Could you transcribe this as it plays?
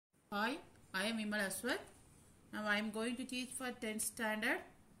Hi, I am Vimal Aswat. Now I am going to teach for 10th standard.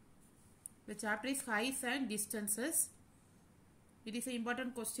 The chapter is heights and distances. It is an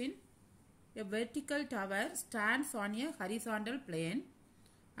important question. A vertical tower stands on a horizontal plane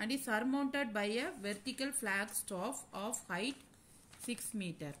and is surmounted by a vertical flagstaff of height 6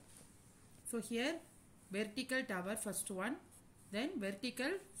 meter. So here vertical tower first one, then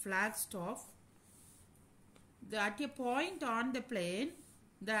vertical flagstaff. At a point on the plane,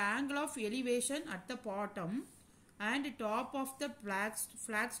 the angle of elevation at the bottom and top of the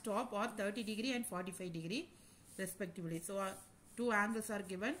flagstaff are 30 degree and 45 degree respectively. So two angles are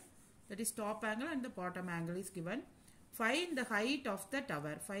given, that is top angle and the bottom angle is given. Find the height of the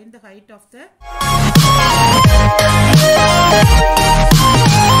tower. Find the height of the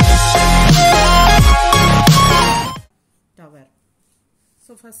tower.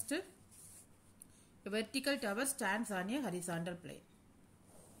 So first, a vertical tower stands on a horizontal plane.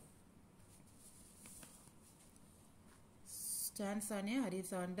 Stands on a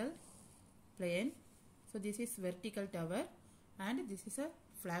horizontal plane. So this is vertical tower and this is a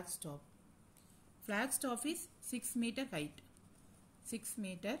flagstaff. Flagstaff is 6 meter height. 6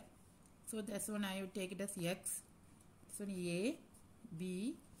 meter. So this one I will take it as X. This one A,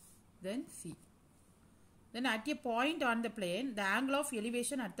 B, then C. Then at a point on the plane, the angle of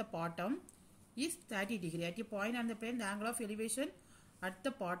elevation at the bottom is 30 degree. At a point on the plane, the angle of elevation at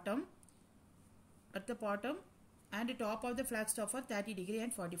the bottom and the top of the flagstaff are 30 degree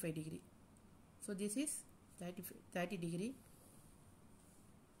and 45 degree. So this is 30 degree.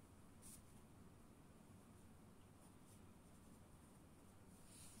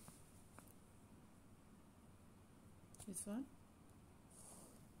 This one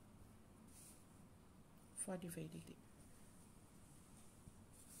 45 degree.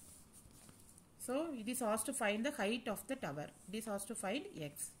 So it is asked to find the height of the tower. It is asked to find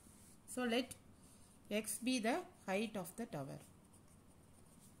X. So let X be the height of the tower.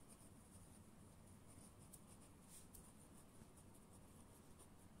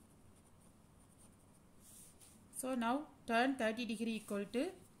 So now turn 30 degree equal to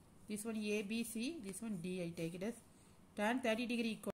this one A, B, C, this one D I take it as. Tan 30 degree equal